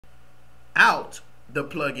out the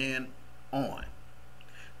plugin on.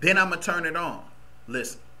 Then I'm going to turn it on.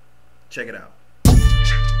 Listen. Check it out.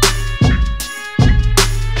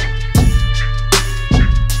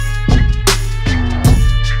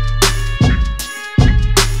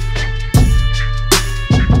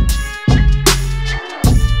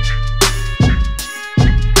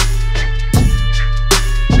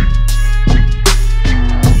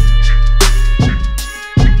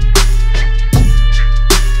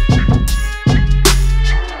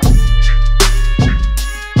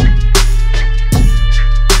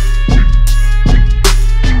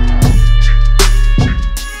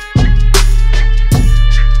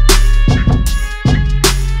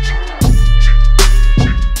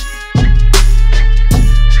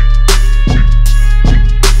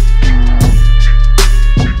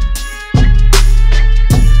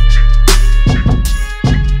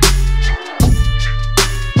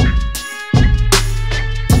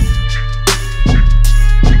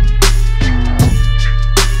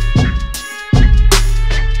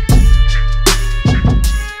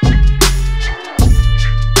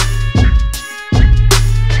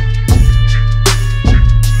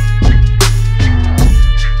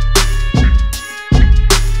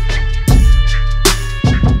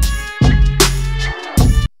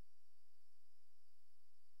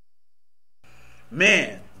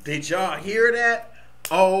 Man, did y'all hear that?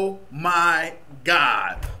 Oh my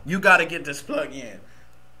God. You got to get this plug in.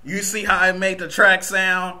 You see how it made the track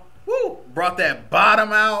sound? Woo! Brought that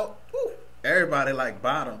bottom out. Woo! Everybody like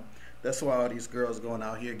bottom. That's why all these girls going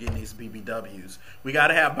out here getting these BBWs. We got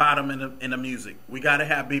to have bottom in the music. We got to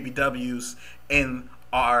have BBWs in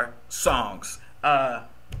our songs.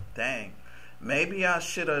 Dang. Maybe I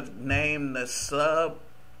should have named the sub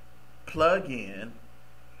plugin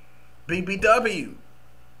BBW.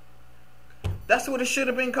 That's what it should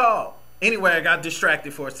have been called. Anyway, I got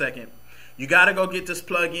distracted for a second. You got to go get this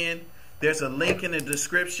plugin. There's a link in the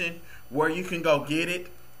description where you can go get it.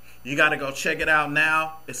 You got to go check it out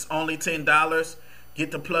now. It's only $10.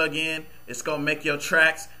 Get the plugin. It's going to make your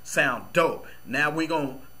tracks sound dope. Now we're going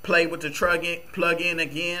to play with the plugin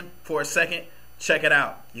again for a second. Check it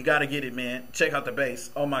out. You got to get it, man. Check out the bass.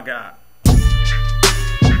 Oh my God.